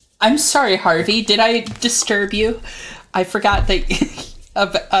I'm sorry, Harvey. Did I disturb you? I forgot that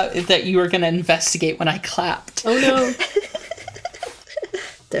that you were going to investigate when I clapped. Oh no.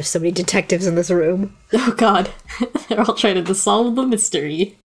 There's so many detectives in this room. Oh god. They're all trying to solve the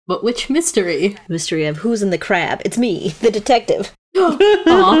mystery. But which mystery? Mystery of who's in the crab. It's me, the detective.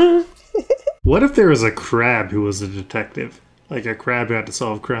 Aw. What if there was a crab who was a detective? Like a crab who had to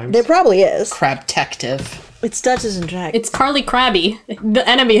solve crimes? There probably is. Crab-tective. It's Dungeons and Dragons. It's Carly Crabby, the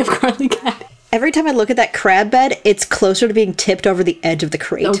enemy of Carly Crabby. Every time I look at that crab bed, it's closer to being tipped over the edge of the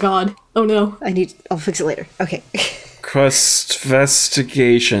crate. Oh god. Oh no. I'll fix it later. Okay.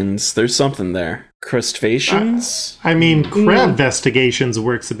 Crustvestigations. There's something there. Crustaceans? I mean, crab-vestigations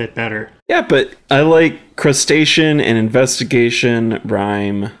works a bit better. Yeah, but I like crustacean and investigation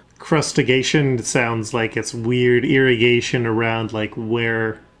rhyme. Crustigation sounds like it's weird irrigation around, like,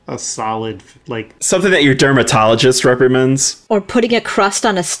 where a solid, like... Something that your dermatologist recommends. Or putting a crust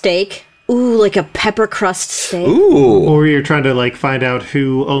on a steak. Ooh, like a pepper crust steak. Ooh. Or you're trying to, like, find out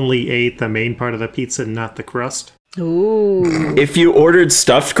who only ate the main part of the pizza, not the crust. Ooh. If you ordered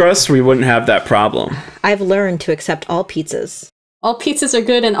stuffed crust, we wouldn't have that problem. I've learned to accept all pizzas. All pizzas are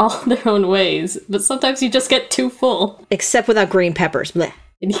good in all their own ways, but sometimes you just get too full. Except without green peppers. Blech.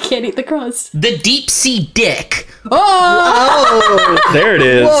 And you can't eat the crust. The deep sea dick. Oh! There it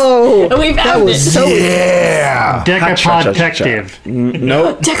is. Whoa! We found it. So Yeah! Decapodtective.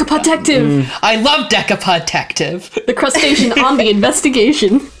 Nope. Decapodtective. I love Decapodtective. The crustacean on the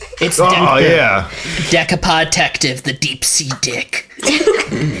investigation. It's Oh, yeah. Decapodtective, the deep sea dick.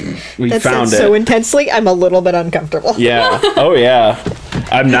 We that found sounds it. so intensely, I'm a little bit uncomfortable. Yeah. Oh, yeah.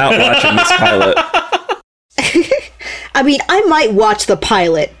 I'm not watching this pilot. I mean, I might watch the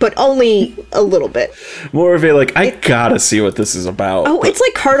pilot, but only a little bit. More of a, like, I gotta see what this is about. Oh, it's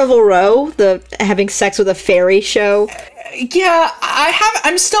like Carnival Row, the having sex with a fairy show. Yeah,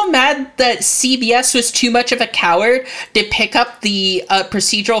 I'm still mad that CBS was too much of a coward to pick up the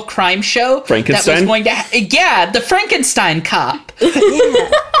procedural crime show Frankenstein? that was going to the Frankenstein cop.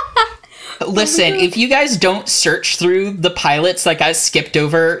 Listen, if you guys don't search through the pilots that got skipped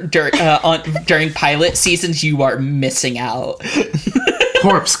over during pilot seasons, you are missing out.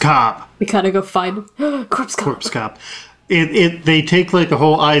 Corpse Cop. We gotta go find Corpse Cop. Corpse Cop. They take like a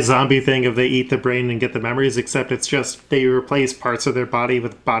whole iZombie thing of they eat the brain and get the memories, except it's just they replace parts of their body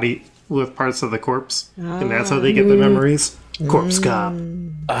with parts of the corpse, and that's how they get the memories. Corpse Cop.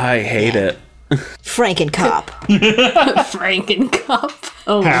 I hate it. Frankencop. Frankencop.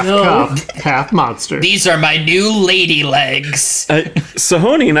 Oh Half no. cop, half monster. These are my new lady legs.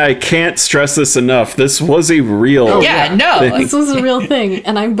 Sahoni and I can't stress this enough. This was a real No. This was a real thing,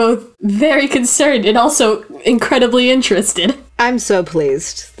 and I'm both very concerned and also incredibly interested. I'm so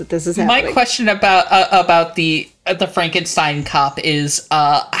pleased that this is happening. My question about the Frankenstein cop is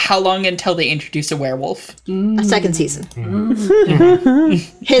how long until they introduce a werewolf? A second season.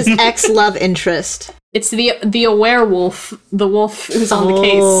 His ex-love interest. It's the werewolf, the wolf who's on the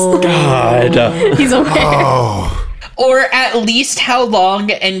case. God. He's aware. Oh. Or at least how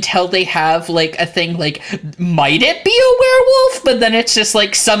long until they have like a thing like, might it be a werewolf? But then it's just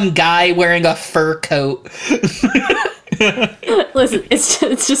like some guy wearing a fur coat. Listen,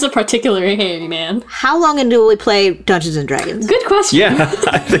 it's just a particularly hairy man. How long until we play Dungeons and Dragons? Good question. Yeah,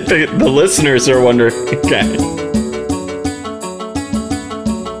 I think the listeners are wondering. Okay.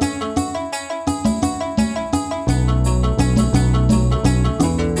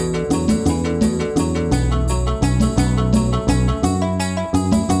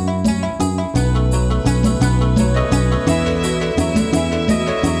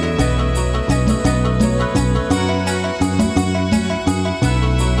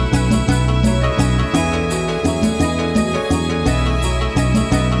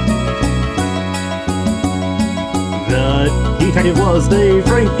 It was a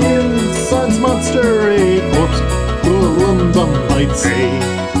Frankenstein's monster, a corpse, some might say.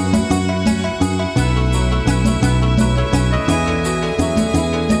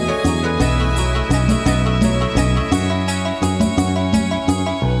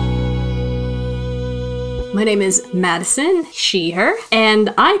 My name is Madison, she, her,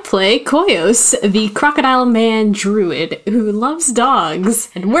 and I play Koyos, the crocodile man druid who loves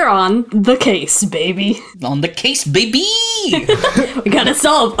dogs. And we're on the case, baby. On the case, baby! We gotta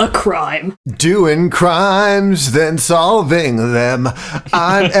solve a crime. Doing crimes, then solving them.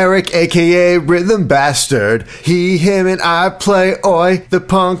 I'm Eric, aka Rhythm Bastard. He, him, and I play Oi, the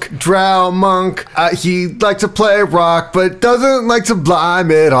punk drow monk. He likes to play rock, but doesn't like to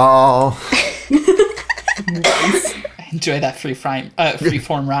blime it all. Enjoy that free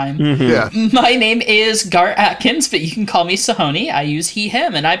form rhyme. Yeah. My name is Gar Atkins, but you can call me Sahoni. I use he,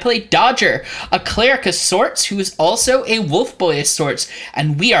 him, and I play Dodger, a cleric of sorts who is also a wolf boy of sorts.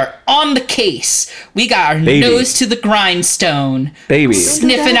 And we are on the case. We got our nose to the grindstone. Baby.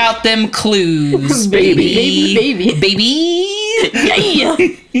 Sniffing out them clues. Baby. Baby.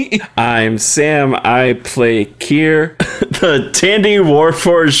 I'm Sam. I play Kier, the Tandy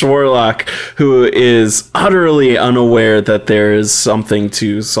Warforged Warlock, who is utterly unaware that there is something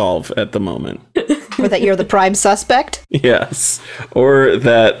to solve at the moment. Or that you're the prime suspect? Yes. Or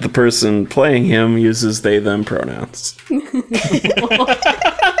that the person playing him uses they, them pronouns.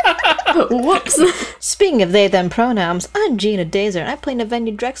 Whoops. Speaking of they, them pronouns, I'm Gina Dazer, and I play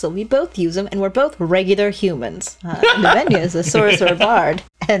Navenya Drexel. We both use them, and we're both regular humans. Navenya is a sorcerer bard,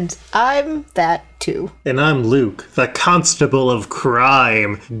 and I'm that too. And I'm Luke, the Constable of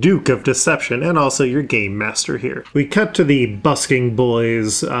Crime, Duke of Deception, and also your game master here. We cut to the busking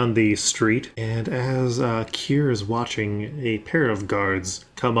boys on the street, and as Kier is watching, a pair of guards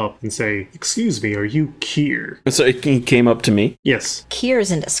come up and say, "Excuse me, are you Kier?" So he came up to me. Yes.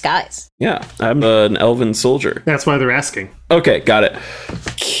 Kier's in disguise. Yeah, I'm an elven soldier. That's why they're asking. Okay, got it.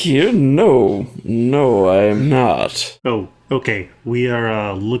 Kier, no, I'm not. Oh, okay. We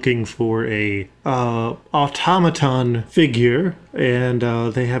are looking for a automaton figure, and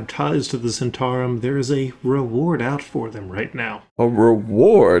they have ties to the Centaurum. There is a reward out for them right now. A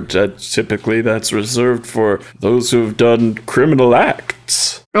reward? Typically that's reserved for those who have done criminal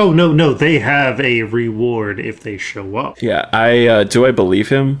acts. Oh, no, they have a reward if they show up. Yeah, do I believe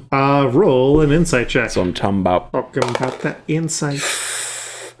him? Roll an insight check. So I'm talking about. Talking about that insight.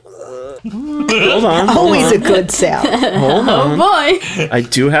 Hold on. Always a good sound. Hold on. Boy. I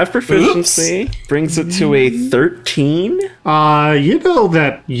do have proficiency. Brings it to a 13. You know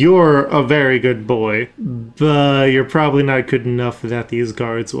that you're a very good boy, but you're probably not good enough that these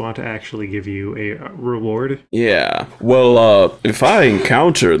guards want to actually give you a reward. Yeah. Well, if I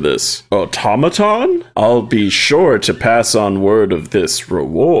encounter this automaton, I'll be sure to pass on word of this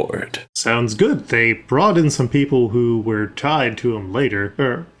reward. Sounds good. They brought in some people who were tied to him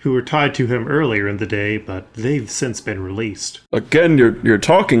who were tied to him earlier in the day, but they've since been released. Again, you're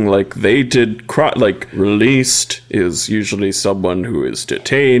talking like they did. Released is usually someone who is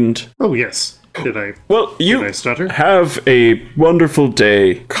detained. Oh, yes. Did I stutter? Have a wonderful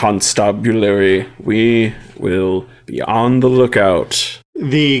day, constabulary. We will be on the lookout.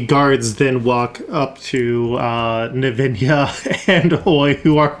 The guards then walk up to Navenya and Hoy,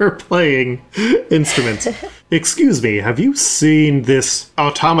 who are playing instruments. Excuse me, have you seen this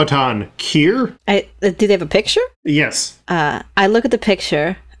automaton Kier? Do they have a picture? Yes. I look at the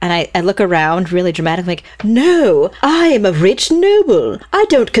picture, and I look around really dramatic, like, no, I am a rich noble. I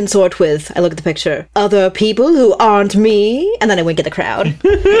don't consort with, I look at the picture, other people who aren't me. And then I wink at the crowd.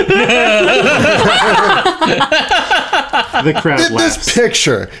 The crowd laughs. This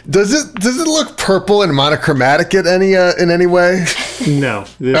picture, does it look purple and monochromatic in any way? No.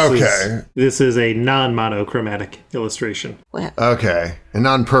 Okay. This is a non-monochromatic illustration. Well, Okay. And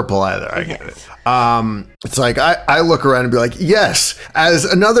non-purple either, I get it. It's like, I look around and be like, yes, as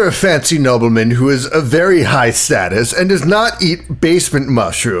another fancy nobleman who is of very high status and does not eat basement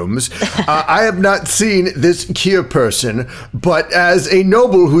mushrooms, I have not seen this Kier person, but as a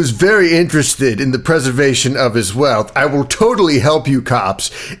noble who's very interested in the preservation of his wealth, I will totally help you cops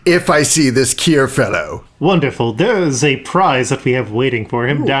if I see this Kier fellow. Wonderful. There is a prize that we have waiting for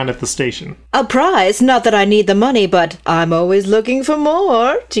him down at the station. a prize, not that I need the money, but I'm always looking for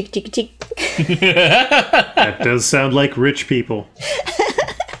more. Cheek, cheek, cheek. That does sound like rich people.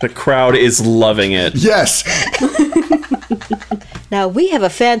 The crowd is loving it. Yes. Now, we have a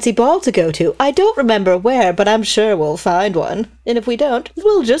fancy ball to go to. I don't remember where, but I'm sure we'll find one. And if we don't,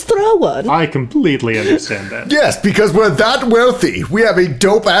 we'll just throw one. I completely understand that. Yes, because we're that wealthy. We have a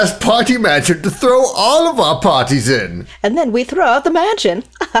dope-ass party mansion to throw all of our parties in. And then we throw out the mansion.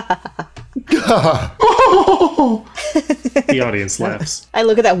 The audience laughs. I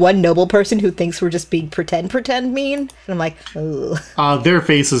look at that one noble person who thinks we're just being pretend mean. And I'm like, ugh. Their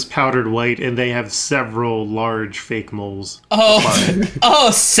face is powdered white, and they have several large fake moles.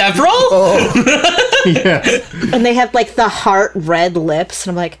 Several? Yeah. And they have like the heart red lips.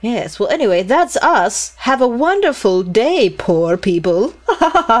 And I'm like, yes, well, anyway, that's us. Have a wonderful day, poor people.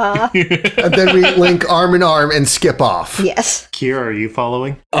 And then we link arm in arm and skip off. Yes. Kier, are you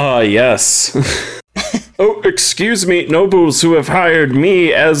following? Yes. Oh, excuse me, nobles who have hired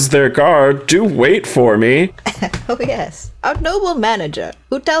me as their guard, do wait for me. Oh, yes. Our noble manager,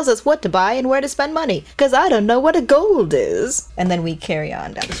 who tells us what to buy and where to spend money, because I don't know what a gold is. And then we carry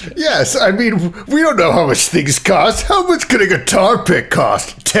on down the street. Yes, I mean, we don't know how much things cost. How much could a guitar pick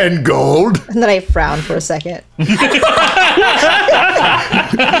cost? 10 gold? And then I frown for a second.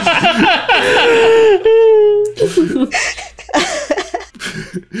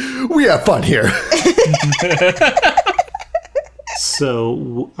 We have fun here.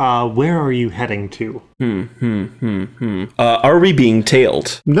 So, where are you heading to? Are we being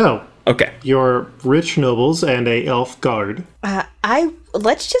tailed? No. Okay. You're rich nobles and a elf guard.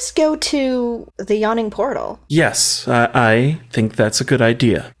 Let's just go to the yawning portal. Yes, I think that's a good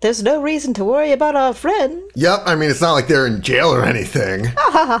idea. There's no reason to worry about our friend. Yep, I mean, it's not like they're in jail or anything.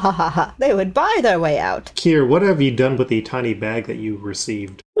 They would buy their way out. Kier, what have you done with the tiny bag that you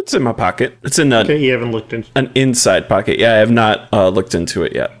received? It's in my pocket. It's in Okay, you haven't looked in. an inside pocket. Yeah, I have not looked into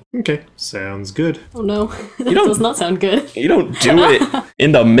it yet. Okay, sounds good. Oh no, that does not sound good. You don't do it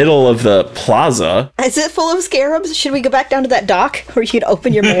in the middle of the plaza. Is it full of scarabs? Should we go back down to that dock where you could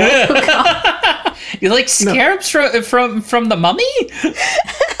open your mail? You like scarabs from the mummy?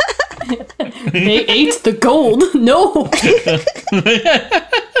 They ate the gold. No.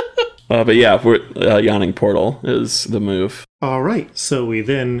 But yeah, we're yawning portal is the move. All right, so we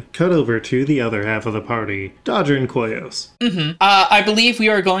then cut over to the other half of the party, Dodger and Koyos. I believe we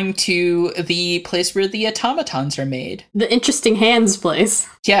are going to the place where the automatons are made. The interesting hands place.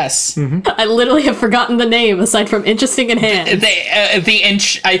 Yes. I literally have forgotten the name aside from interesting and hands. I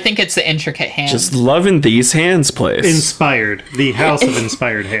think it's the intricate hands. Just loving these hands, place. Inspired, the House of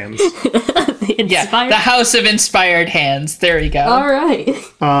Inspired Hands. yeah, Inspired. the House of Inspired Hands. There you go. All right.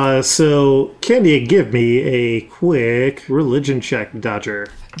 So can you give me a quick religion check, Dodger?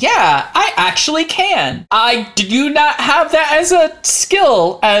 Yeah, I actually can. I do not have that as a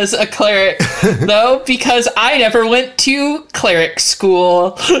skill as a cleric, though, because I never went to cleric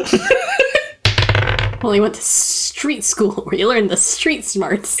school. Well, you went to street school where you learned the street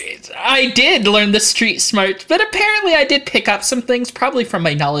smarts. I did learn the street smarts, but apparently I did pick up some things, probably from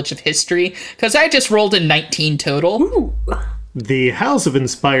my knowledge of history, because I just rolled a 19 total. Ooh. The House of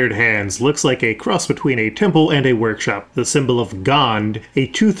Inspired Hands looks like a cross between a temple and a workshop. The symbol of Gond, a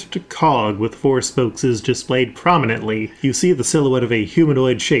toothed cog with 4 spokes, is displayed prominently. You see the silhouette of a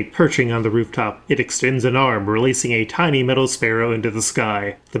humanoid shape perching on the rooftop. It extends an arm, releasing a tiny metal sparrow into the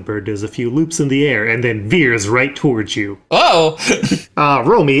sky. The bird does a few loops in the air and then veers right towards you. Oh,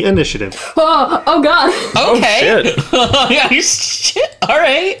 Roll me initiative. Oh God. okay. Shit. Shit. All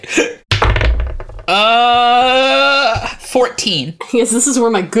right. 14. Yes, this is where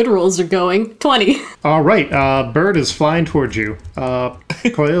my good rolls are going. 20. All right, bird is flying towards you.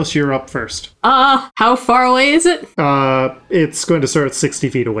 Koyos, you're up first. How far away is it? It's going to start 60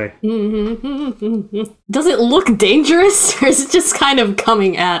 feet away. Does it look dangerous, or is it just kind of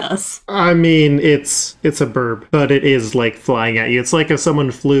coming at us? I mean, it's a burb, but it is like flying at you. It's like if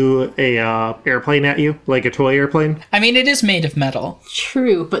someone flew a airplane at you, like a toy airplane. I mean, it is made of metal.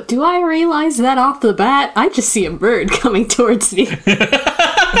 True, but do I realize that off the bat? I just see a bird coming towards me.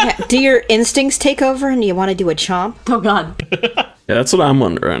 Yeah, do your instincts take over and you want to do a chomp? Oh God. Yeah, that's what I'm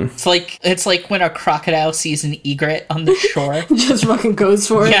wondering. It's like when a crocodile sees an egret on the shore. Just fucking goes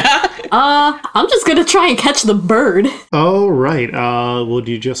for it. Yeah. I'm just gonna try and catch the bird. All right. Would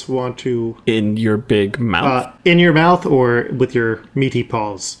you just want to In your big mouth. in your mouth or with your meaty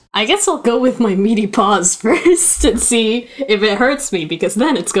paws? I guess I'll go with my meaty paws first and see if it hurts me, because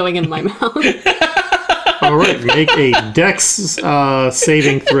then it's going in my mouth. All right. Make a dex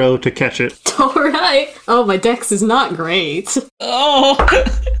saving throw to catch it. Alright. Oh, my dex is not great. Oh.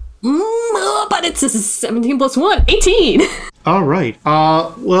 But it's a 17 plus 1, 18. All right.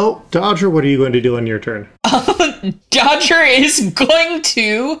 Well, Dodger, what are you going to do on your turn? Dodger is going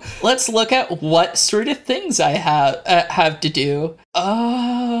to. Let's look at what sort of things I have to do.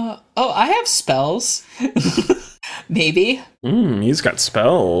 I have spells. Maybe. He's got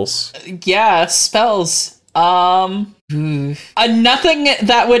spells. Yeah, spells. Nothing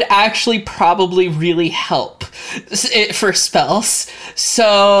that would actually probably really help for spells.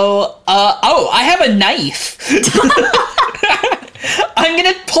 So, I have a knife. I'm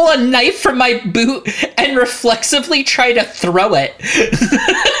gonna pull a knife from my boot and reflexively try to throw it.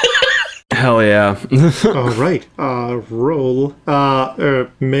 Hell yeah. All right. Roll.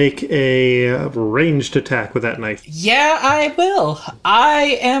 Make a ranged attack with that knife. Yeah, I will.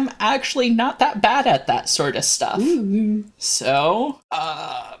 I am actually not that bad at that sort of stuff. So,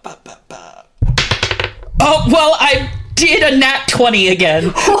 Oh, well, I did a nat 20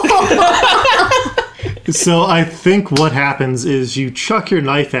 again. So I think what happens is you chuck your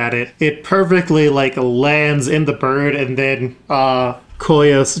knife at it. It perfectly lands in the bird, and then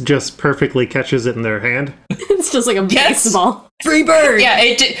Koyos just perfectly catches it in their hand. It's just like a Yes. baseball. Free bird! Yeah,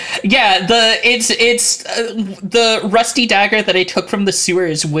 it's the rusty dagger that I took from the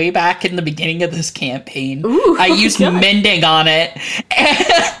sewers way back in the beginning of this campaign. Ooh, I used God. mending on it,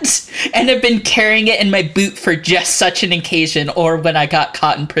 and have been carrying it in my boot for just such an occasion, or when I got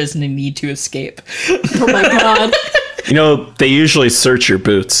caught in prison and need to escape. Oh my god. You know, they usually search your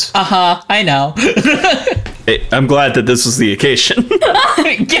boots. I know. I'm glad that this was the occasion.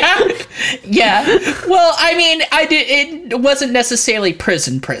 yeah. Well, I mean, it wasn't necessarily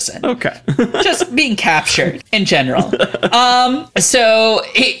prison. Okay. Just being captured in general. So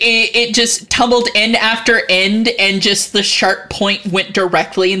it just tumbled end after end, and just the sharp point went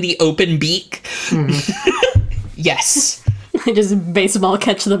directly in the open beak. Yes. I just baseball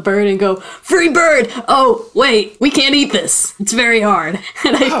catch the bird and go, free bird! Oh, wait, we can't eat this. It's very hard.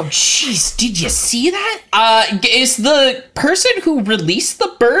 And Oh, jeez, did you see that? Is the person who released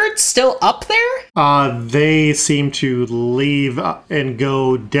the bird still up there? They seem to leave and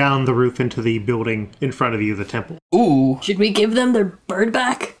go down the roof into the building in front of you, the temple. Ooh, should we give them their bird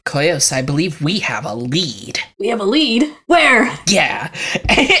back? Koyos, I believe we have a lead. We have a lead. Where? Yeah.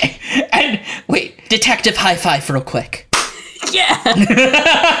 And wait, detective high five real quick. Yeah!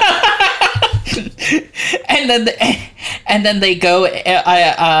 and then they go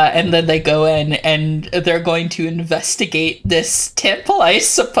in and they're going to investigate this temple, I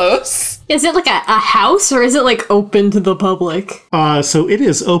suppose. Is it like a house, or is it like open to the public? So it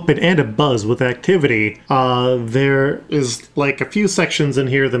is open and abuzz with activity. There is a few sections in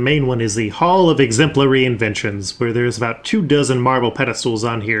here. The main one is the Hall of Exemplary Inventions, where there's about 24 marble pedestals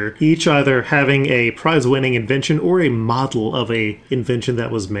on here, each either having a prize-winning invention or a model of a invention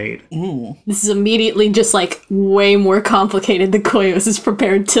that was made. This is immediately just way more complicated than Koyos is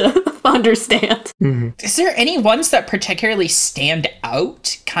prepared to understand. Is there any ones that particularly stand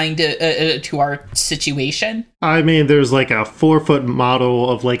out, to our situation? I mean, there's a 4-foot model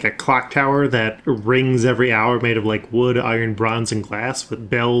of a clock tower that rings every hour, made of wood, iron, bronze, and glass with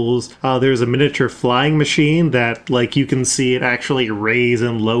bells. There's a miniature flying machine that you can see it actually raise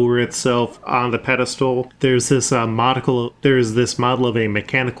and lower itself on the pedestal. There's this model of a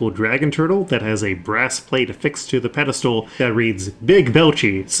mechanical dragon turtle that has a brass plate affixed to the pedestal that reads, Big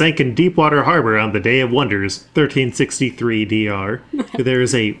Belchy, sank in Deepwater Harbor on the Day of Wonders, 1363 DR.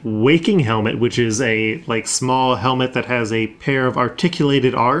 There's a waking helmet, which is a small helmet that has a pair of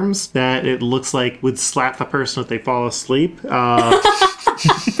articulated arms that it looks like would slap the person if they fall asleep.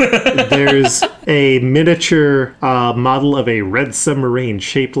 There's a miniature model of a red submarine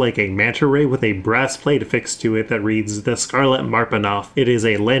shaped like a manta ray with a brass plate affixed to it that reads the Scarlet Marpanoff. It is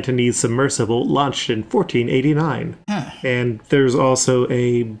a Lantanese submersible launched in 1489. And there's also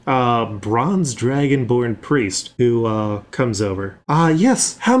a bronze dragonborn priest who comes over.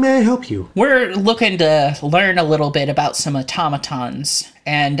 Yes, how may I help you? We're looking to learn a little bit about some automatons,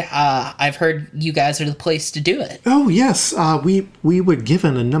 and I've heard you guys are the place to do it. Oh, yes. We were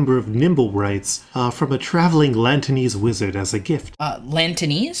given a number of nimble rights from a traveling Lantanese wizard as a gift.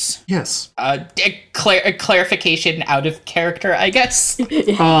 Lantanese? Yes. A clarification out of character, I guess.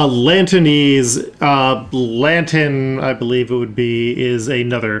 Lantanese, Lantan, I believe it would be, is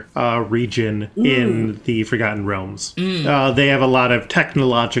another region in the Forgotten Realms. They have a lot of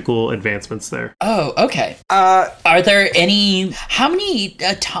technological advancements there. Oh, okay. Are there any... How many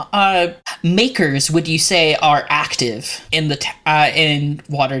makers would you say are active in the in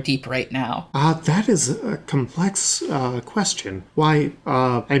Waterdeep right now? That is a complex question. Why,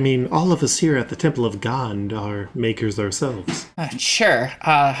 I mean, all of us here at the Temple of Gond are makers ourselves. Sure.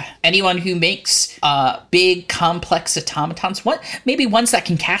 Anyone who makes big, complex automatons? Maybe ones that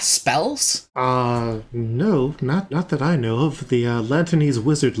can cast spells? No, not that I know of. The Lantanese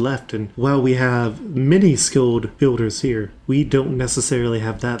wizard left, and while we have many skilled builders here, we don't necessarily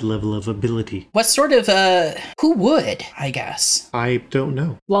have that level of ability. What sort of, who would, I guess? I don't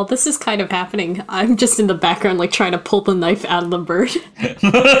know. While this is kind of happening, I'm just in the background, trying to pull the knife out of the bird.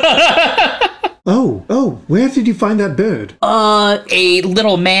 Oh, where did you find that bird? A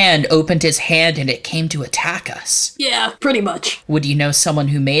little man opened his hand and it came to attack us. Yeah, pretty much. Would you know someone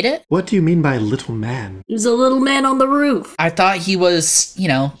who made it? What do you mean by little man? There's a little man on the roof. I thought he was,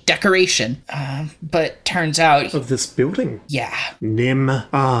 decoration. But turns out... Of this building? Yeah. Nim.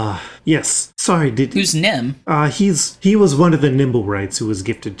 Yes. Sorry, did Who's Nim? he was one of the Nimblewrights who was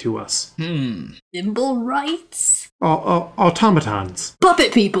gifted to us. Nimble rights? Automatons.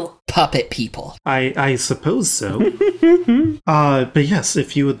 Puppet people. Puppet people. I suppose so. But yes,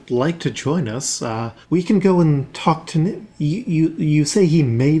 if you would like to join us, we can go and talk to Nim. You say he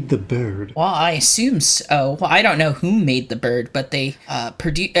made the bird. Well, I assume so. Well, I don't know who made the bird, but they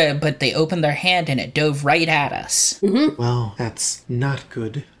but they opened their hand and it dove right at us. Well, that's not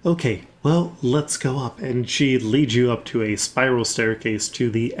good. Okay, well, let's go up. And she leads you up to a spiral staircase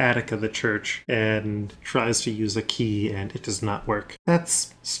to the attic of the church and tries to use a key, and it does not work.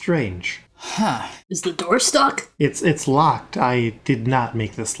 That's strange. Is the door stuck? It's locked. I did not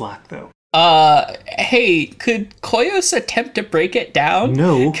make this lock, though. Hey, could Koyos attempt to break it down?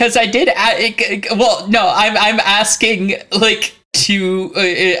 No. Because I did. Well, no, I'm asking like to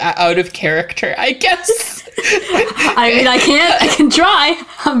out of character, I guess. I mean, I can try.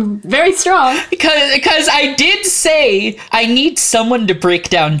 I'm very strong. Because I did say I need someone to break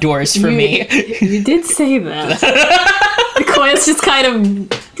down doors for me. You did say that. Koyos just kind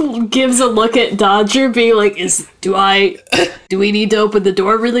of gives a look at Dodger, being like, do we need to open the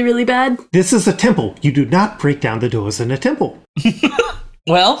door really, really bad? This is a temple. You do not break down the doors in a temple.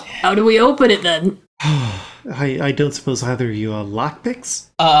 Well, How do we open it then? I don't suppose either of you are lockpicks?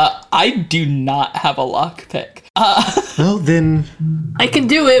 I do not have a lockpick. Well, then, I can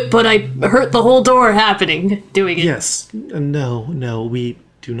do it, but I hurt the whole door happening doing it. yes. No, we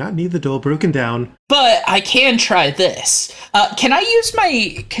do not need the door broken down. But I can try this. Can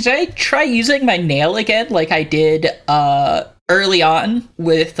I try using my nail again like I did early on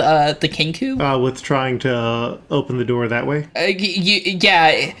with the Kinku? With trying to open the door that way?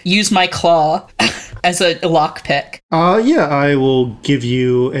 Yeah, use my claw as a lockpick. Yeah, I will give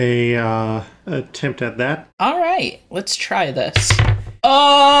you a attempt at that. All right, let's try this.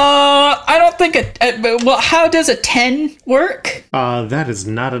 I don't think well, how does a 10 work? That is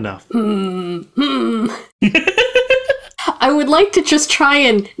not enough. I would like to just try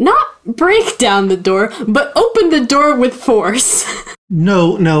and not break down the door, but open the door with force.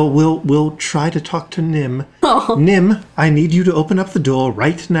 No, we'll try to talk to Nim. Oh. Nim, I need you to open up the door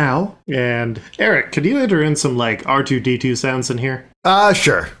right now. And Eric, could you enter in some like R2D2 sounds in here?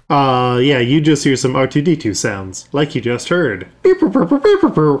 Sure. Yeah, you just hear some R2D2 sounds, like you just heard. Beep, beep, beep, beep,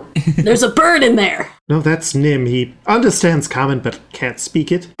 beep, beep. There's a bird in there. No, that's Nim. He understands common but can't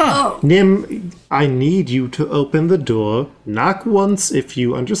speak it. Oh. Nim, I need you to open the door. Knock once if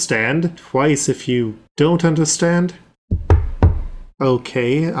you understand, twice if you don't understand.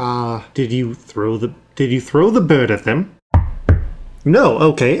 Okay, did you throw the bird at them? No,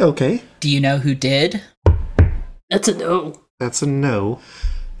 okay. Do you know who did? That's a no. That's a no.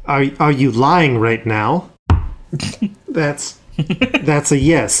 Are you lying right now? That's a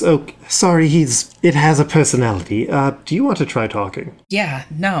yes. Oh, sorry, it has a personality. Do you want to try talking? Yeah,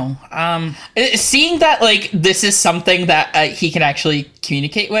 no. Seeing that, like, this is something that he can actually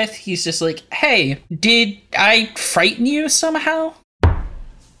communicate with, he's just like, hey, did I frighten you somehow?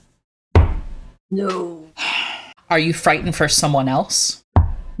 No. Are you frightened for someone else?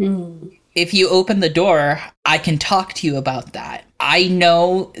 If you open the door, I can talk to you about that. I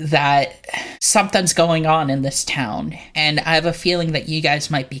know that something's going on in this town, and I have a feeling that you guys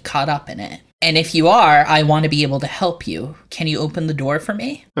might be caught up in it. And if you are, I want to be able to help you. Can you open the door for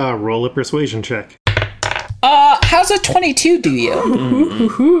me? Roll a persuasion check. How's a 22 do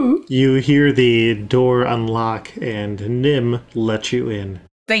you? You hear the door unlock, and Nim lets you in.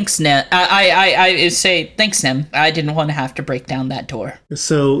 Thanks, Nim. I say thanks, Nim. I didn't want to have to break down that door.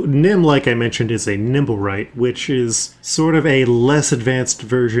 So, Nim, like I mentioned, is a Nimblewright, which is sort of a less advanced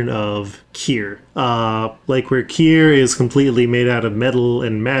version of Kier. Like where Kier is completely made out of metal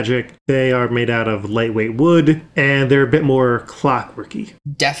and magic, they are made out of lightweight wood, and they're a bit more clockworky.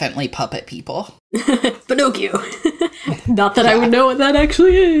 Definitely puppet people. Pinocchio. Not that I would know what that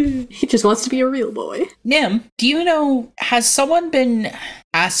actually is. He just wants to be a real boy. Nim, do you know, has someone been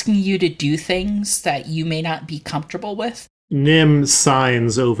asking you to do things that you may not be comfortable with? Nim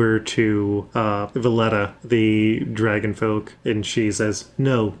signs over to Valletta, the dragon folk, and she says,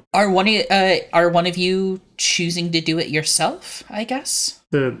 no. Are one of you choosing to do it yourself, I guess?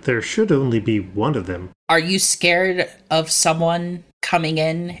 There should only be one of them. Are you scared of someone coming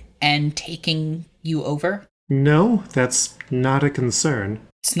in and taking you over? No, that's not a concern.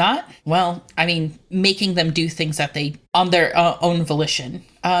 It's not? Well, I mean, making them do things that they, on their own volition.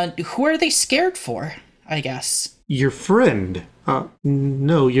 Who are they scared for, I guess? Your friend.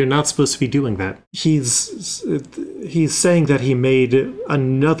 No, you're not supposed to be doing that. He's saying that he made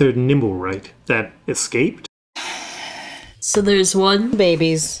another Nimblewright that escaped. So there's one.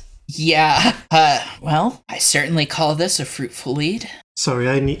 Babies. Yeah. Well, I certainly call this a fruitful lead.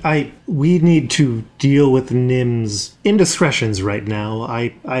 Sorry, we need to deal with Nim's indiscretions right now.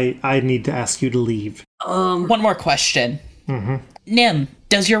 I need to ask you to leave. One more question. Nim,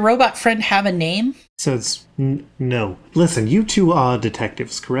 does your robot friend have a name? Says no. Listen, you two are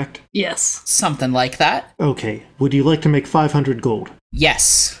detectives, correct? Yes. Something like that? Okay. Would you like to make 500 gold?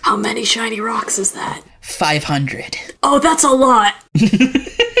 Yes. How many shiny rocks is that? 500. Oh, that's a lot.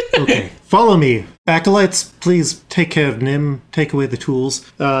 Okay, follow me. Acolytes, please take care of Nim. Take away the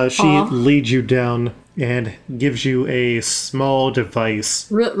tools. She leads you down and gives you a small device.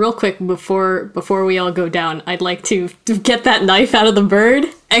 Real quick, before we all go down, I'd like to get that knife out of the bird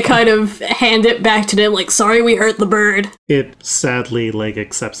and kind of hand it back to Nim, like, sorry we hurt the bird. It sadly,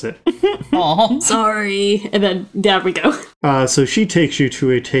 accepts it. Aw. Sorry. And then down we go. So she takes you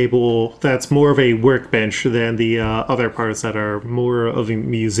to a table that's more of a workbench than the other parts that are more of a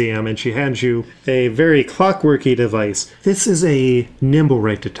museum, and she hands you a very clockworky device. This is a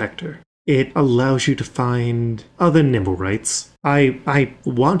Nimblewright detector. It allows you to find other Nimblewrights. I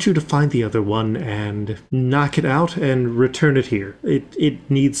want you to find the other one and knock it out and return it here.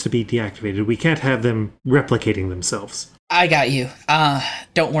 It needs to be deactivated. We can't have them replicating themselves. I got you.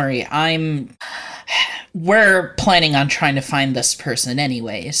 Don't worry. We're planning on trying to find this person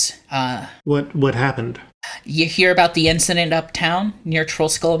anyways. What happened? You hear about the incident uptown near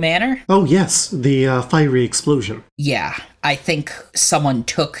Trollskull Manor? Oh yes, the fiery explosion. Yeah, I think someone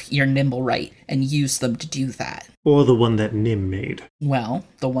took your Nimblewright and used them to do that. Or the one that Nim made. Well,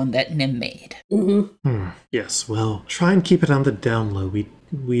 the one that Nim made. Yes, well, try and keep it on the down low.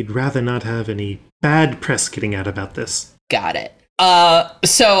 We'd rather not have any bad press getting out about this. Got it.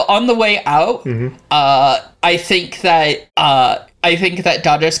 So on the way out, I think that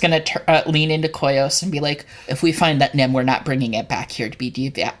Dodger's gonna lean into Koyos and be like, if we find that Nim, we're not bringing it back here to be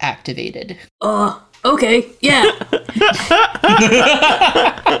deactivated. Okay, yeah.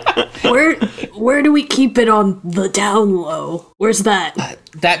 Where do we keep it on the down low? Where's that?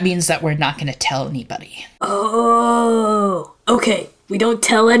 That means that we're not gonna tell anybody. Oh, okay. We don't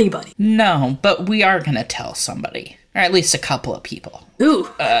tell anybody. No, but we are gonna tell somebody. Or at least a couple of people. Ooh.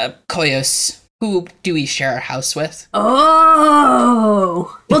 Koyos, who do we share our house with?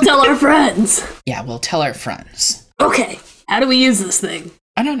 Oh, we'll tell our friends. Yeah, we'll tell our friends. Okay, how do we use this thing?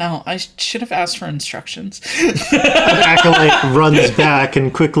 I don't know. I should have asked for instructions. Acolyte runs back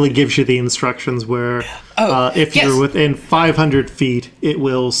and quickly gives you the instructions where if you're within 500 feet, it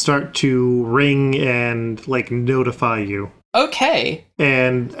will start to ring and notify you. Okay.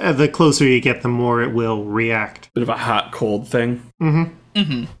 And the closer you get, the more it will react. Bit of a hot cold thing.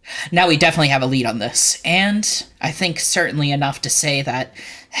 Now we definitely have a lead on this, and I think certainly enough to say that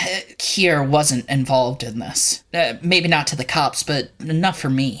Kier wasn't involved in this. Maybe not to the cops, but enough for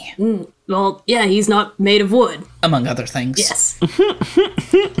me. Well, yeah, he's not made of wood. Among other things. Yes.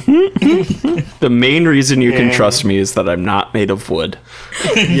 The main reason you can trust me is that I'm not made of wood.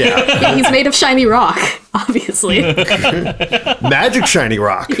 Yeah, he's made of shiny rock, obviously. Magic shiny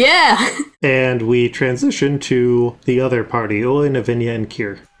rock. Yeah. And we transition to the other party, Owen, Avinia, and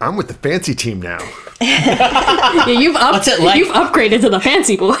Kier. I'm with the fancy team now. Yeah, you've upgraded to the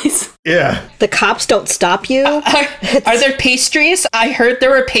fancy boys. Yeah. The cops don't stop you. Are there pastries? I heard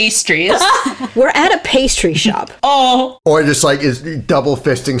there were pastries. We're at a pastry shop. Oh. Or just is double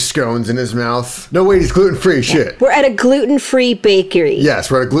fisting scones in his mouth. No, wait, he's gluten-free. Shit. We're at a gluten-free bakery.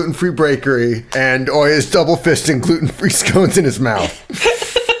 Yes, we're at a gluten-free bakery, and Oy is double fisting gluten-free scones in his mouth.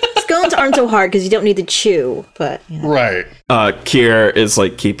 Scones aren't so hard because you don't need to chew, but... You know. Right. Kier is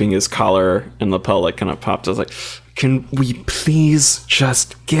keeping his collar and lapel kind of popped. I was can we please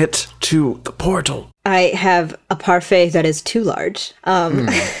just get to the portal? I have a parfait that is too large.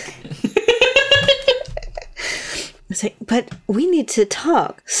 It's but we need to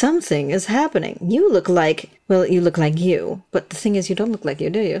talk. Something is happening. You look like you. But the thing is, you don't look like you,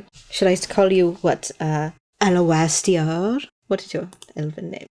 do you? Should I call you, Alawastiar? What is your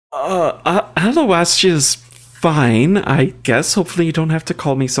elven name? Alawastia's fine, I guess. Hopefully you don't have to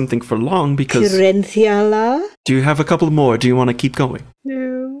call me something for long, because... Curenthiala? Do you have a couple more? Do you want to keep going?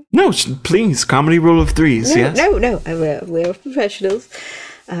 No. No, please. Comedy rule of threes, yes? No. We're professionals.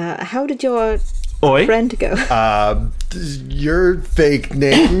 How did your... Oi? friend go? Your fake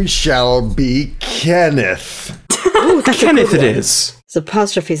name shall be Kenneth. Ooh, that's Kenneth it is. There's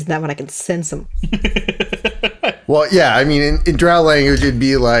apostrophes in that one. I can sense them. Well, yeah, I mean, in drow language, it'd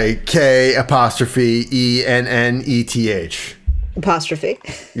be K apostrophe ENNETH. Apostrophe.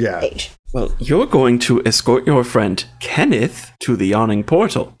 Yeah. H. Well, you're going to escort your friend Kenneth to the yawning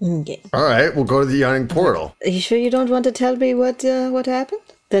portal. Yeah. All right, we'll go to the yawning portal. Are you sure you don't want to tell me what happened?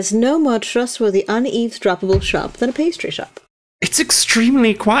 There's no more trustworthy, uneavesdroppable shop than a pastry shop. It's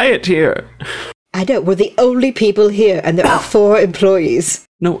extremely quiet here. I know, we're the only people here, and there are 4 employees.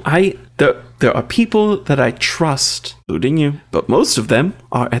 No, there are people that I trust, including you, but most of them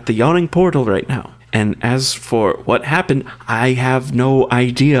are at the yawning portal right now. And as for what happened, I have no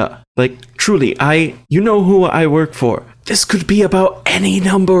idea. Like, truly, you know who I work for. This could be about any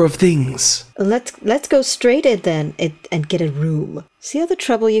number of things. Let's go straight in then and get a room. See all the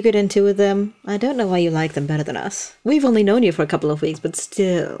trouble you get into with them? I don't know why you like them better than us. We've only known you for a couple of weeks, but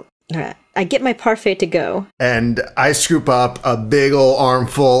still. Alright, I get my parfait to go. And I scoop up a big ol'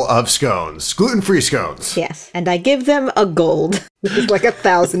 armful of scones. Gluten-free scones. Yes, and I give them a gold, which is like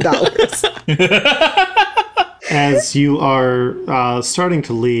 $1,000. As you are starting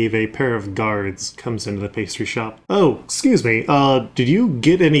to leave, a pair of guards comes into the pastry shop. Oh, excuse me. Did you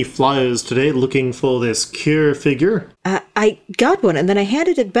get any flyers today looking for this Cure figure? I got one, and then I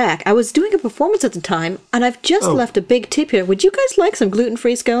handed it back. I was doing a performance at the time, and I've just left a big tip here. Would you guys like some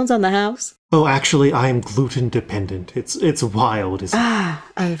gluten-free scones on the house? Oh, actually, I am gluten dependent. It's wild, isn't it?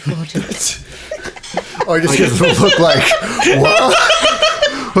 Unfortunate. Or just gives them a look like, what?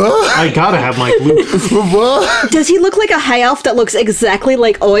 I gotta have my gluten. What? Does he look like a high elf that looks exactly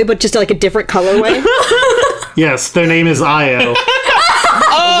like Oi, but just like a different colorway? Yes, their name is Io.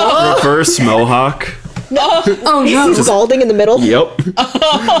 Reverse mohawk. Oh no. He's balding in the middle? Yep.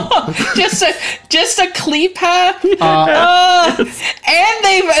 just a cleap hat. And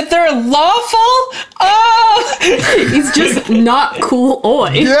they're lawful. He's just not cool Oi.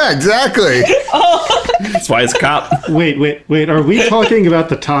 Yeah, exactly. That's why it's a cop. Wait. Are we talking about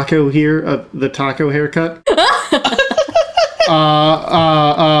the taco here? The taco haircut?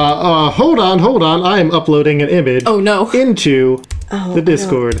 Hold on. I am uploading an image. Oh no. Into the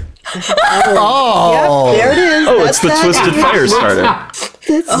Discord. Oh. Yep, there it is. Oh, it's the Twisted Fire starter. Yeah.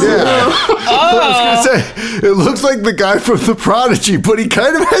 I was gonna say, it looks like the guy from The Prodigy, but he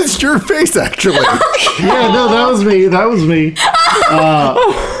kind of has your face, actually. Yeah, no, that was me.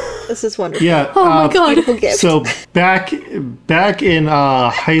 This is wonderful. Yeah. Oh my god. Beautiful gift. So back in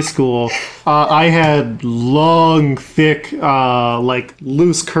high school, I had long, thick, like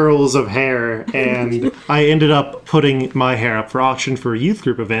loose curls of hair, and I ended up putting my hair up for auction for a youth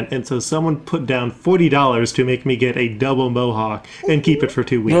group event. And so someone put down $40 to make me get a double mohawk and keep it for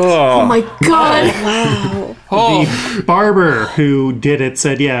 2 weeks. Oh my god. Wow. The barber who did it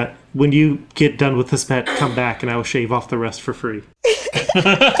said, "Yeah, when you get done with this pet, come back and I will shave off the rest for free."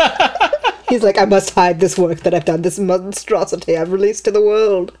 He's like, I must hide this work that I've done, this monstrosity I've released to the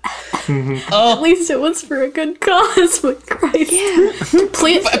world. At least it was for a good cause, but Christ. Yeah.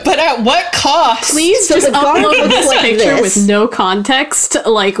 Please, But at what cost? please So just the guard upload looks this like picture this. with no context,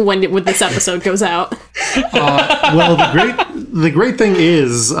 like when this episode goes out. Well, the great thing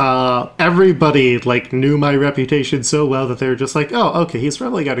is, everybody like knew my reputation so well that they were just like, "Oh, okay, he's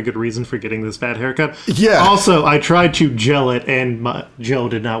probably got a good reason for getting this bad haircut." Yeah. Also, I tried to gel it, and my gel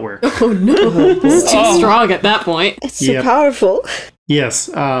did not work. Oh no. This is too strong at that point. It's so Yep. powerful. Yes.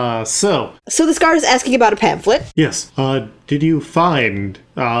 So So this guard is asking about a pamphlet. yes. Did you find?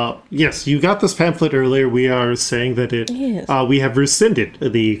 Yes, you got this pamphlet earlier. We are saying that Yes. we have rescinded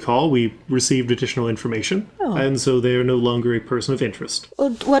the call. We received additional information, and so they are no longer a person of interest.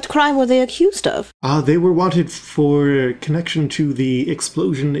 What crime were they accused of? They were wanted for connection to the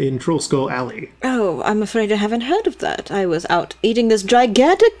explosion in Trollskull Alley. Oh, I'm afraid I haven't heard of that. I was out eating this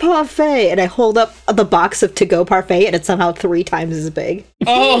gigantic parfait, and I hold up the box of to-go parfait, and it's somehow 3 times as big.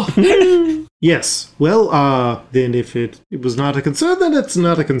 Oh, Yes. Well, then if it was not a concern, then it's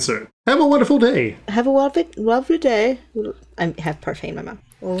not a concern. Have a wonderful day. Have a lovely day. I have parfait in my mouth.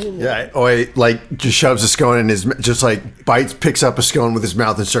 Yeah, Oi, like, just shoves a scone in his, just like, picks up a scone with his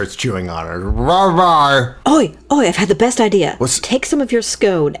mouth and starts chewing on it. Rawr, rawr. Oi, I've had the best idea. What's- Take some of your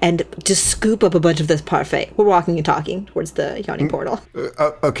scone and just scoop up a bunch of this parfait. We're walking and talking towards the yawning portal.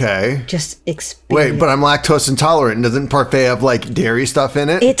 Okay. Just experience. Wait, but I'm lactose intolerant. Doesn't parfait have, like, dairy stuff in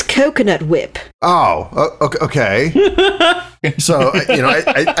it? It's coconut whip. Okay. So,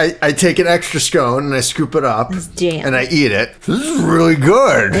 I take an extra scone and I scoop it up jam. and I eat it. This is really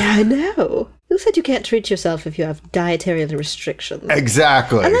good. Yeah, I know. Who said you can't treat yourself if you have dietary restrictions?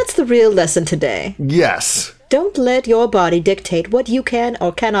 Exactly. And that's the real lesson today. Yes. Don't let your body dictate what you can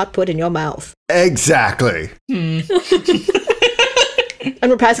or cannot put in your mouth. Exactly. And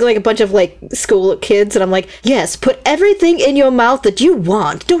we're passing like a bunch of like school kids, and I'm like, yes, put everything in your mouth that you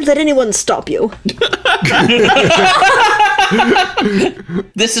want. Don't let anyone stop you.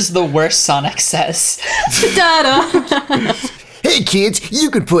 this is the worst Sonic says. Da-da. Hey kids, you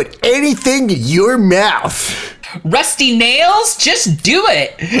can put anything in your mouth. Rusty nails? Just do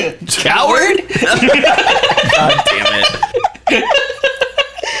it, coward! God damn it.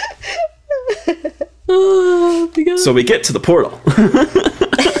 Oh, my God. So we get to the portal.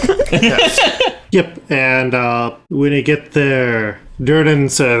 Yep, and when you get there, Durden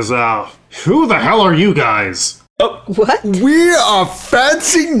says, who the hell are you guys? What? We are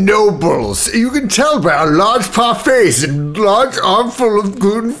fancy nobles. You can tell by our large parfaits and large armful of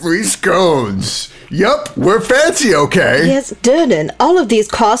gluten-free scones. Yup, we're fancy, okay? Yes, Durnan, all of these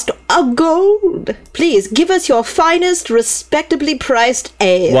cost a gold. Please, give us your finest, respectably priced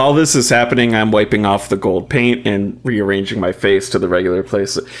ale. While this is happening, I'm wiping off the gold paint and rearranging my face to the regular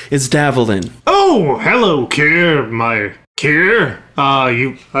place. It's Davelin. Oh, hello, Kier, my Kier.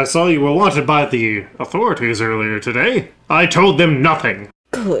 I saw you were wanted by the authorities earlier today. I told them nothing.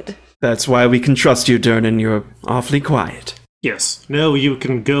 Good. That's why we can trust you, Durnan. You're awfully quiet. Yes, no, you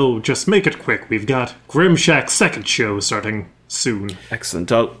can go. Just make it quick. We've got Grimshack's second show starting soon.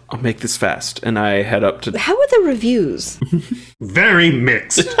 Excellent. I'll make this fast. And I head up to... How are the reviews? Very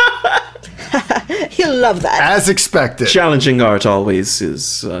mixed. He'll love that. As expected. Challenging art always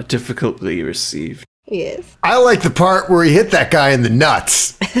is difficultly received. Yes. I like the part where he hit that guy in the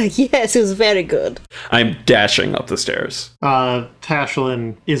nuts. Yes, it was very good. I'm dashing up the stairs.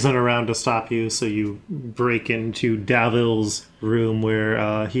 Tashlin isn't around to stop you, so you break into Davil's room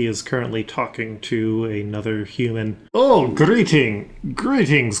where he is currently talking to another human. Oh,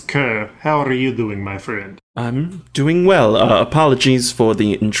 greetings, Kerr. How are you doing, my friend? I'm doing well. Apologies for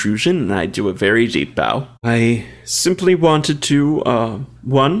the intrusion, and I do a very deep bow. I simply wanted to,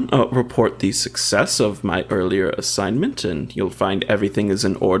 report the success of my earlier assignment, and you'll find everything is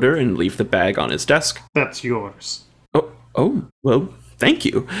in order and leave the bag on his desk. That's yours. Oh, well, thank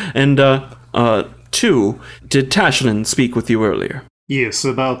you. And, two, did Tashlin speak with you earlier? Yes,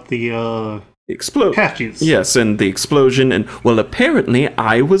 about the, patches. Yes, and the explosion, and, well, apparently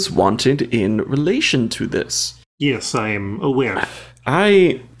I was wanted in relation to this. Yes, I am aware.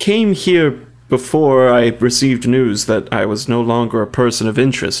 I came here before I received news that I was no longer a person of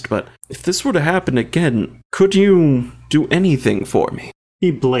interest, but if this were to happen again, could you do anything for me?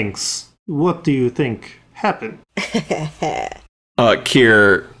 He blinks. What do you think happened?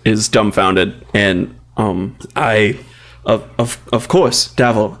 Kier is dumbfounded, and, of course,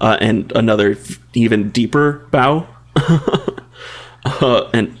 Davil, and another even deeper bow.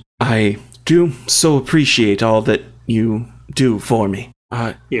 And I do so appreciate all that you do for me.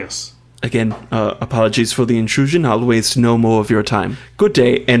 Yes. Again, apologies for the intrusion. I'll waste no more of your time. Good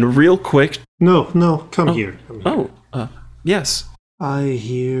day, and real quick... No, come here. Yes. I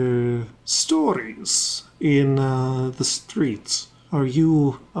hear stories in the streets. Are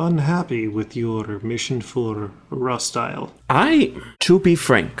you unhappy with your mission for Rust Isle? To be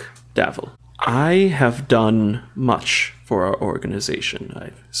frank, Davil, I have done much for our organization.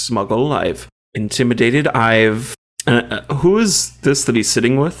 I've smuggled, I've intimidated, I've... who is this that he's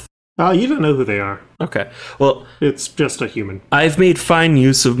sitting with? You don't know who they are. Okay, well... It's just a human. I've made fine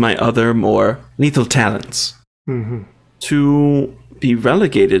use of my other, more lethal talents. Mm-hmm. To be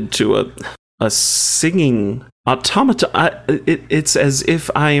relegated to a singing automata. It's as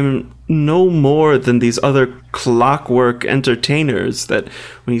if I am no more than these other clockwork entertainers that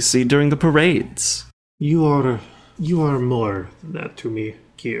we see during the parades. You are more than that to me,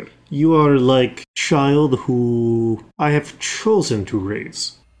 Kier. You are like a child who I have chosen to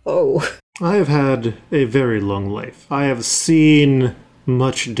raise. Oh. I have had a very long life. I have seen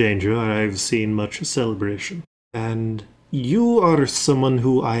much danger. I have seen much celebration. And you are someone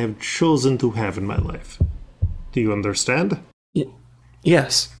who I have chosen to have in my life. Do you understand?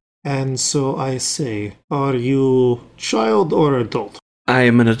 Yes. And so I say, are you child or adult? I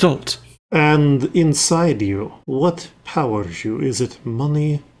am an adult. And inside you, what powers you? Is it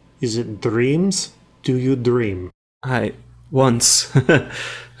money? Is it dreams? Do you dream? Once.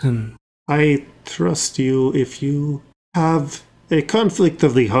 I trust you if you have a conflict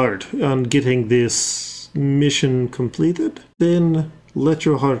of the heart on getting this mission completed, then let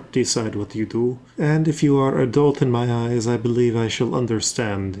your heart decide what you do. And if you are adult in my eyes, I believe I shall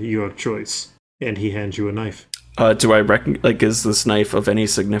understand your choice. And he hands you a knife. Do I is this knife of any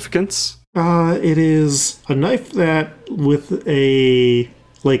significance? It is a knife that, with a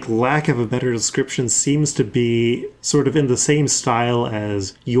lack of a better description, seems to be sort of in the same style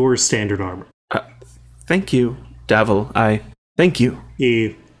as your standard armor. Thank you, Davil. Thank you.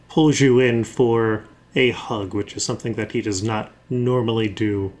 He pulls you in for a hug, which is something that he does not normally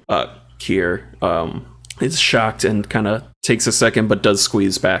do. Kier, is shocked and kind of takes a second, but does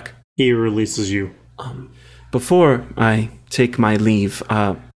squeeze back. He releases you. Before I take my leave,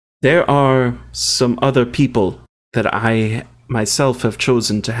 There are some other people that I myself have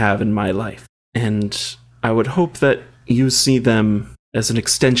chosen to have in my life, and I would hope that you see them as an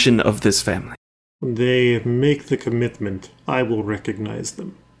extension of this family. When they make the commitment, I will recognize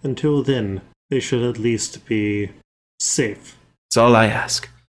them. Until then, they should at least be safe. That's all I ask.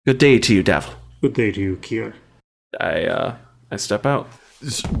 Good day to you, Davil. Good day to you, Kier. I step out.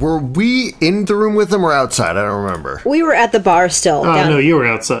 Were we in the room with them or outside? I don't remember. We were at the bar still. Oh, no, you were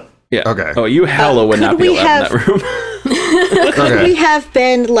outside. Yeah. Okay. Oh, you Hallow would could not be we allowed in that room. Okay. We have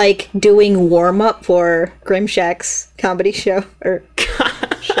been, like, doing warm-up for Grimshack's comedy show, or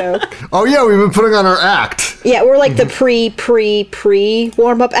show. Oh, yeah, we've been putting on our act. Yeah, we're like the pre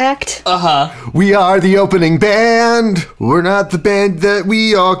warm-up act. We are the opening band. We're not the band that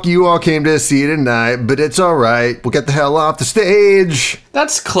you all came to see tonight, but it's all right. We'll get the hell off the stage.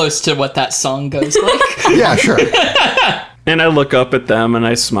 That's close to what that song goes like. Yeah, sure. And I look up at them and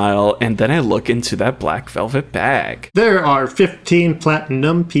I smile, and then I look into that black velvet bag. There are 15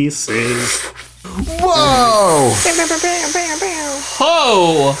 platinum pieces. Whoa!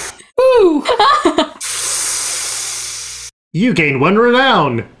 Oh! Woo! You gain 1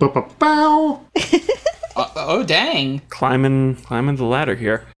 renown. Bow. Oh, dang. Climbing the ladder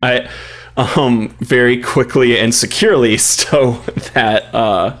here. I very quickly and securely stow that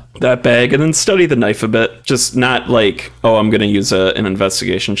bag and then study the knife a bit. Just not like, oh, I'm gonna use an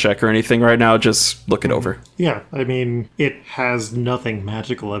investigation check or anything right now. Just look it over. Yeah, I mean, it has nothing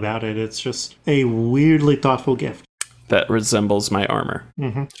magical about it. It's just a weirdly thoughtful gift. That resembles my armor.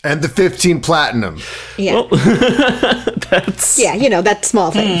 And the 15 platinum. Yeah. That's Yeah, that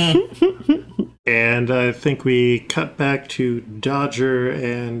small thing. And I think we cut back to Dodger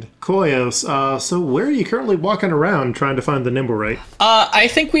and Koyos. So where are you currently walking around trying to find the Nimblewright? I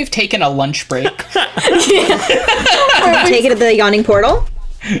think we've taken a lunch break. Take it to the yawning portal.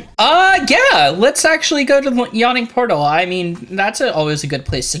 Yeah, let's actually go to the Yawning Portal. I mean, that's always a good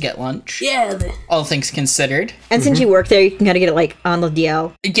place to get lunch. Yeah. All things considered. And since you work there, you can kind of get it like on the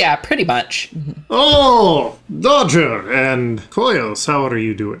DL. Yeah, pretty much. Oh, Dodger and Koyos, how are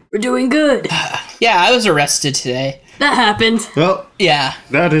you doing? We're doing good. Yeah, I was arrested today. That happened. Well, Yeah.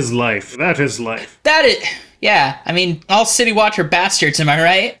 that is life. That is life. Yeah, I mean, all City Watcher bastards, am I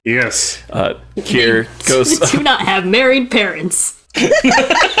right? Yes. Kier goes. Do not have married parents.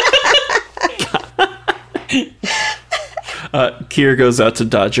 Kier goes out to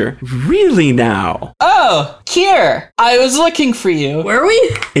Dodger. Really now? Oh, Kier, I was looking for you. Were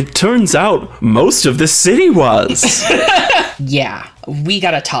we? It turns out most of the city was. Yeah, we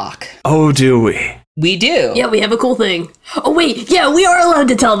gotta talk. Oh, do we? We do. Yeah, we have a cool thing. Oh, wait. Yeah, we are allowed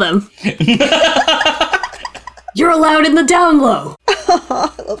to tell them. You're allowed in the down low.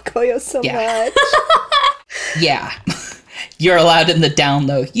 I love Koyo so Yeah. much. Yeah. You're allowed in the down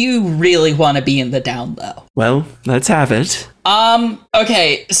low. You really want to be in the down low. Well, let's have it.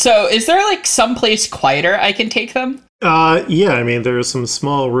 Okay, so is there like someplace quieter I can take them? Yeah, I mean, there are some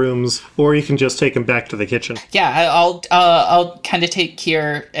small rooms, or you can just take them back to the kitchen. Yeah, I'll kind of take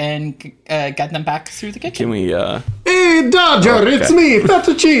Kier and guide them back through the kitchen. Can we, Hey, Dodger, it's me,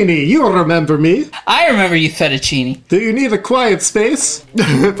 Fettuccine. You remember me. I remember you, Fettuccine. Do you need a quiet space?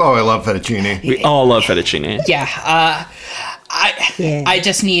 Oh, I love fettuccine. we all love fettuccine. Yeah, Yeah.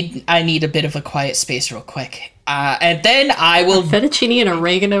 I need a bit of a quiet space real quick. And then I will... Fettuccine and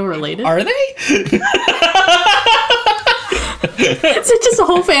oregano related? Are they? Is it just a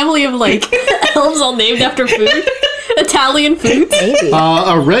whole family of, like, elves all named after food? Italian food? Maybe.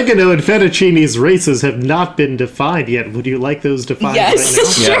 Oregano and fettuccine's races have not been defined yet. Would you like those defined Yes. right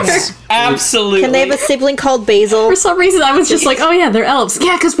now? Sure. Yes. Absolutely. Can they have a sibling called Basil? For some reason, I was just like, oh yeah, they're elves.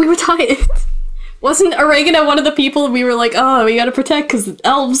 Yeah, because we were talking... Wasn't oregano one of the people we were like, oh, we gotta protect because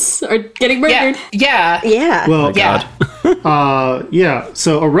elves are getting murdered? Yeah. Yeah. Well, Yeah. yeah,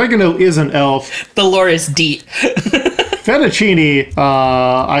 so oregano is an elf. The lore is deep. Fettuccine,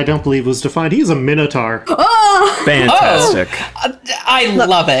 I don't believe was defined. He's a minotaur. Fantastic. I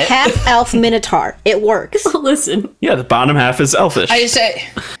love it. Half elf minotaur. It works. Listen, Yeah, the bottom half is elfish. I say,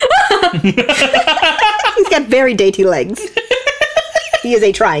 He's got very dainty legs. He is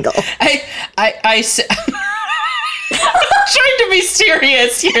a triangle. I say, trying to be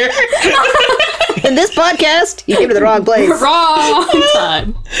serious here. In this podcast, you came to the wrong place. wrong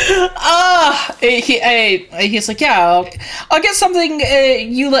time. He's like, yeah, I'll get something.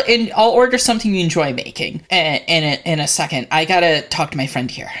 And I'll order something you enjoy making. In a second, I gotta talk to my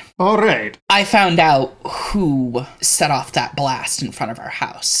friend here. All right. I found out who set off that blast in front of our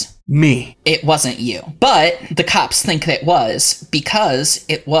house. Me. It wasn't you. But the cops think it was because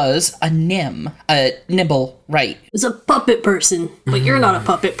it was a Nimble, right? It's a puppet person, but you're not a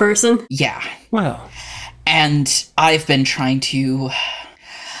puppet person. Yeah. Well, And I've been trying to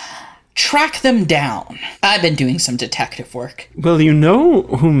track them down. I've been doing some detective work. you know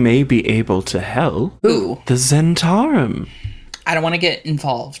who may be able to help? Ooh. The Zentarum. I don't want to get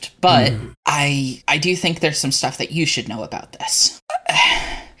involved, but I do think there's some stuff that you should know about this.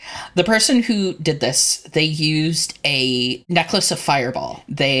 The person who did this, they used a necklace of fireball.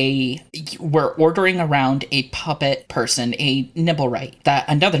 They were ordering around a puppet person, a Nimblewright, that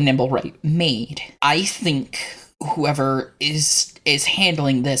another Nimblewright made. I think whoever is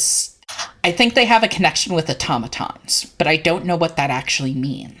handling this, I think they have a connection with automatons, but I don't know what that actually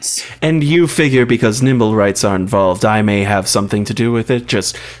means. And you figure because nimble rights are involved, I may have something to do with it?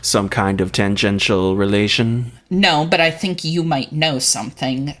 Just some kind of tangential relation? No, but I think you might know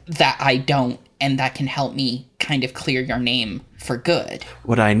something that I don't, and that can help me kind of clear your name for good.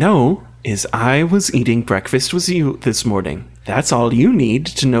 What I know is I was eating breakfast with you this morning. That's all you need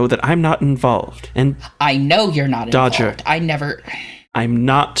to know that I'm not involved. And I know you're not involved. Dodger. I'm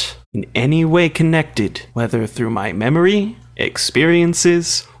not in any way connected, whether through my memory,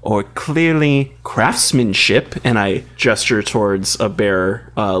 experiences, or clearly craftsmanship, and I gesture towards a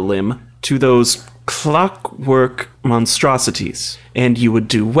bare limb, to those clockwork monstrosities. And you would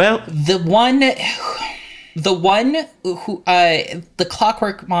do well. The one who, the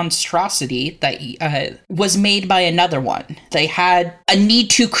clockwork monstrosity that was made by another one. They had a need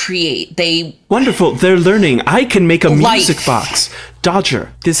to create. Wonderful, they're learning. I can make a Life. music box.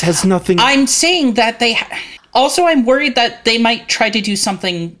 Dodger, this has nothing... I'm saying that also, I'm worried that they might try to do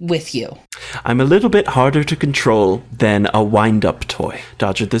something with you. I'm a little bit harder to control than a wind-up toy.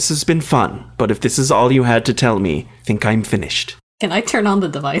 Dodger, this has been fun, but if this is all you had to tell me, think I'm finished. Can I turn on the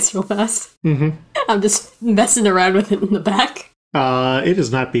device real fast? Mm-hmm. I'm just messing around with it in the back. It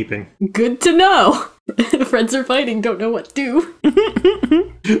is not beeping. Good to know. Friends are fighting, don't know what to do.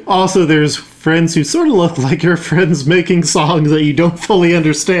 Also, there's friends who sort of look like your friends making songs that you don't fully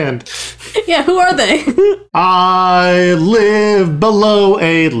understand. Yeah, who are they? I live below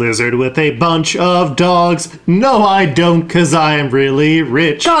a lizard with a bunch of dogs. No, I don't, 'cause I am really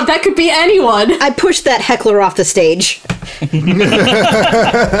rich. God, that could be anyone. I pushed that heckler off the stage.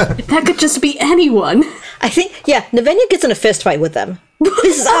 That could just be anyone. I think, yeah, Navenia gets in a fist fight with them.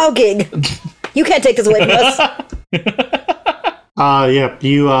 This is our gig. You can't take this away from us.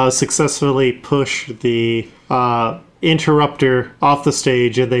 You successfully push the interrupter off the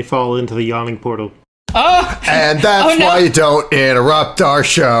stage and they fall into the yawning portal. And that's why you don't interrupt our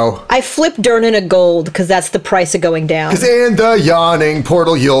show. I flip Dernan a gold because that's the price of going down. 'Cause in the yawning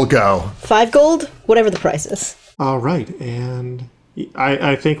portal you'll go. 5 gold? Whatever the price is. All right, and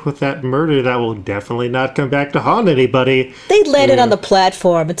I think with that murder, that will definitely not come back to haunt anybody. They landed on the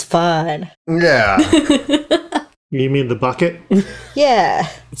platform. It's fine. Yeah. You mean the bucket? Yeah.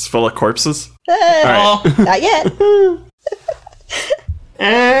 It's full of corpses? Not yet.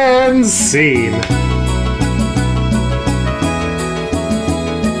 And scene.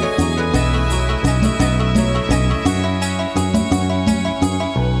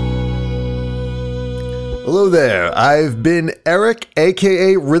 Hello there, I've been Eric,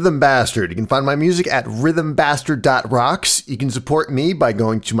 aka Rhythm Bastard. You can find my music at rhythmbastard.rocks. You can support me by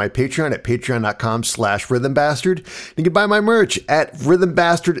going to my Patreon at patreon.com/rhythmbastard. You can buy my merch at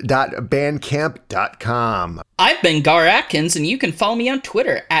rhythmbastard.bandcamp.com. I've been Gar Atkins, and you can follow me on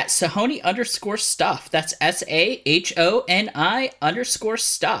Twitter at Sahoni_stuff. That's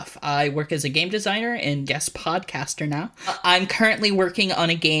SAHONI_stuff. I work as a game designer and guest podcaster now. I'm currently working on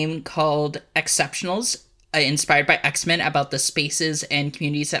a game called Exceptionals, inspired by X-Men, about the spaces and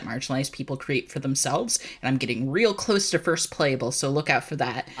communities that marginalized people create for themselves. And I'm getting real close to first playable, so look out for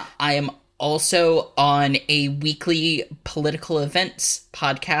that. I am also on a weekly political events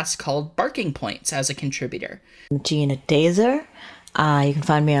podcast called Barking Points as a contributor. I'm Gina Dazer. You can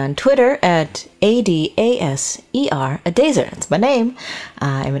find me on Twitter at ADASER, Dazer. That's my name.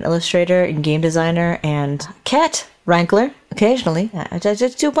 I'm an illustrator and game designer and cat wrangler occasionally. I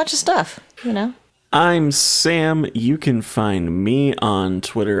just do a bunch of stuff, you know. I'm Sam. You can find me on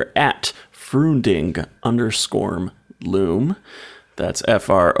Twitter at Froonding_loom. That's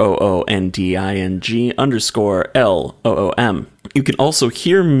FROONDING_LOOM. You can also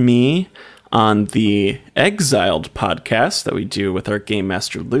hear me on the Exiled podcast that we do with our Game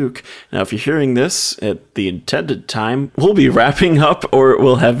Master Luke. Now, if you're hearing this at the intended time, we'll be wrapping up or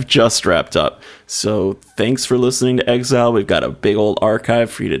we'll have just wrapped up. So thanks for listening to Exile. We've got a big old archive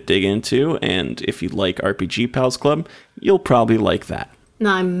for you to dig into, and if you like RPG Pals Club, you'll probably like that. And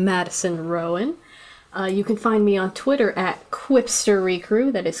I'm Madison Rowan. You can find me on Twitter at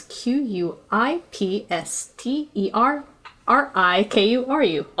QuipsterRikuru. That is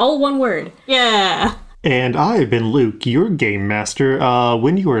QUIPSTERRIKURU. All one word. Yeah! And I've been Luke, your game master.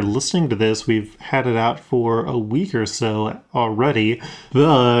 When you are listening to this, we've had it out for a week or so already,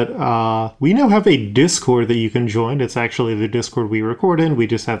 but we now have a Discord that you can join. It's actually the Discord we record in. We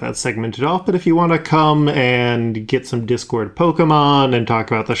just have that segmented off, but if you want to come and get some Discord Pokemon and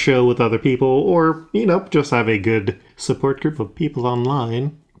talk about the show with other people, or, just have a good support group of people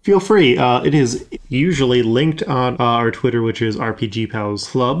online, feel free. It is usually linked on our Twitter, which is RPG Pals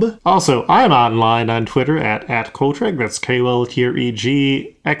Club. Also, I'm online on Twitter at Koltreg. That's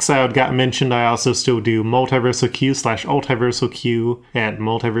KOLTREG. Exiled got mentioned. I also still do multiversalq/ultiversalq at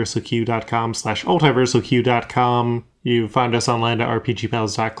multiversalq.com/ultiversalq.com. You find us online at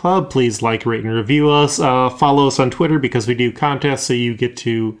rpgpals.club. Please like, rate, and review us. Follow us on Twitter because we do contests, so you get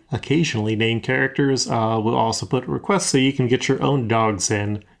to occasionally name characters. We'll also put requests so you can get your own dogs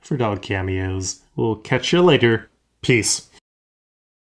in for dog cameos. We'll catch you later. Peace.